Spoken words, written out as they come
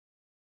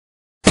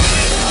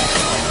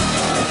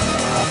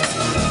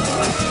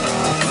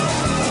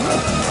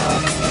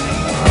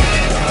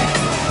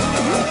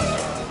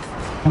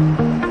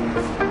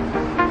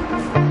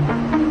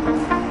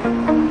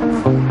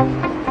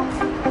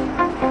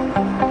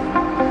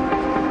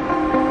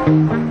You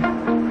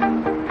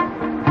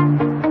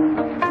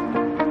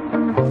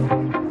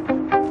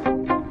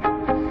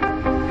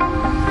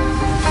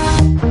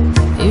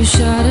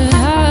shot it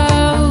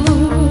out,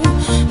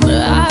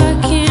 but I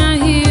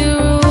can't hear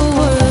a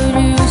word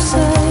you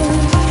say.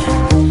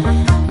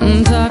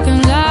 I'm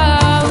talking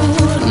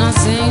loud, not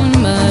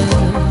saying much.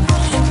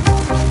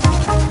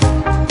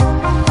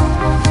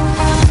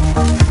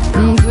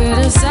 I'm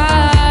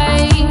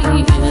criticized,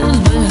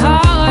 but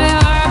how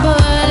your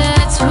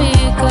bullets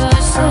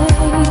ricochet.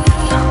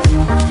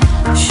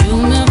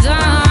 Shoot me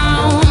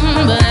down,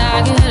 but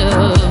I get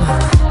up.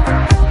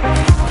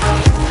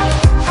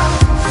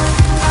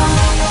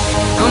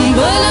 I'm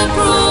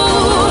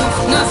bulletproof,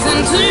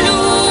 nothing to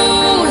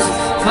lose.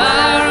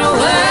 Far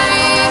away,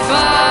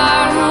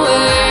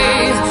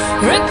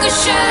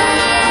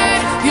 ricochet.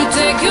 You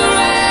take your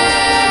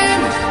aim.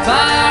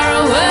 Far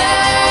away,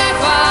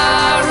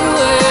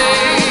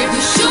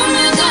 you shoot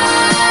me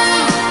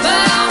down, but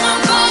I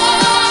won't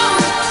fall.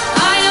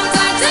 I am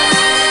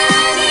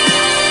titanium.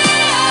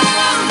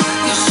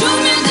 You shoot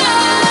me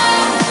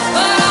down,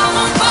 but I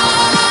won't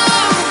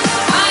fall.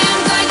 I am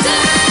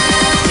titanium.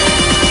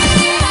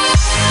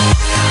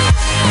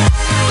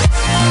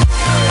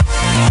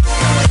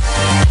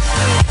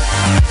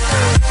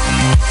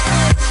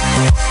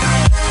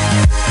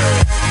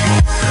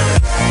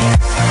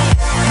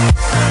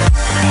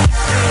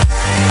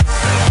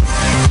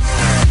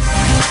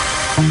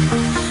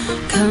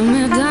 Cut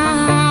me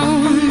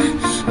down,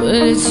 but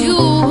it's you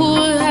who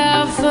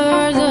have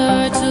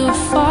further to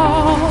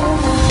fall.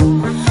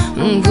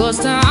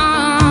 Ghost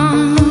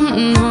town,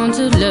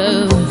 haunted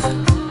love.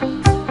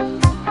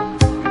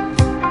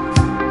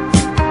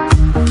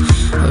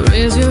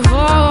 Raise your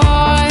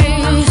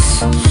voice,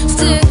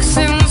 sticks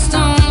and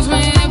stones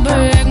may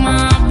break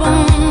my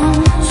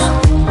bones.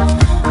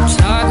 I'm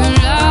talking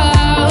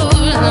loud,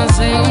 not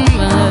saying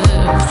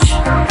much.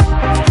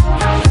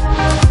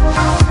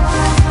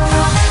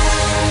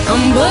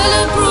 I'm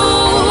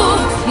bulletproof,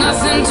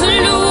 nothing to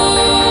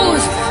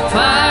lose.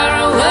 Fire